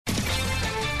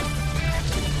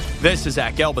This is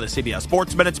Zach Gelb with the CBS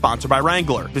Sports Minute, sponsored by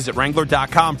Wrangler. Visit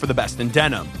Wrangler.com for the best in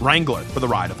denim. Wrangler, for the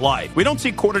ride of life. We don't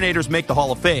see coordinators make the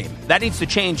Hall of Fame. That needs to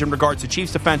change in regards to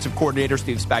Chiefs defensive coordinator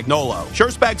Steve Spagnuolo. Sure,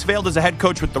 Spags failed as a head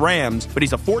coach with the Rams, but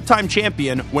he's a four-time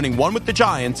champion, winning one with the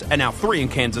Giants and now 3 in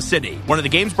Kansas City. One of the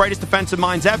game's brightest defensive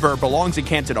minds ever belongs in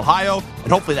Canton, Ohio,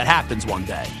 and hopefully that happens one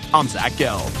day. I'm Zach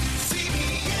Gelb.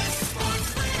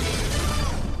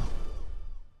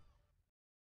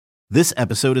 This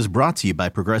episode is brought to you by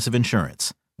Progressive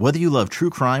Insurance. Whether you love true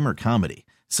crime or comedy,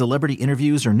 celebrity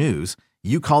interviews or news,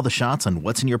 you call the shots on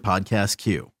what's in your podcast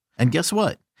queue. And guess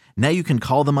what? Now you can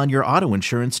call them on your auto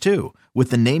insurance too with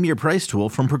the Name Your Price tool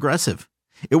from Progressive.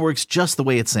 It works just the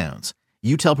way it sounds.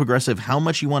 You tell Progressive how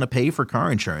much you want to pay for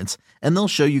car insurance, and they'll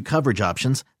show you coverage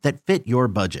options that fit your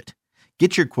budget.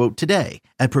 Get your quote today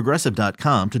at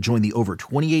Progressive.com to join the over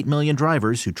 28 million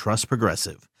drivers who trust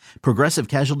Progressive. Progressive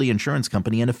Casualty Insurance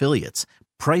Company and Affiliates.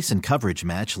 Price and coverage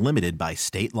match limited by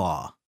state law.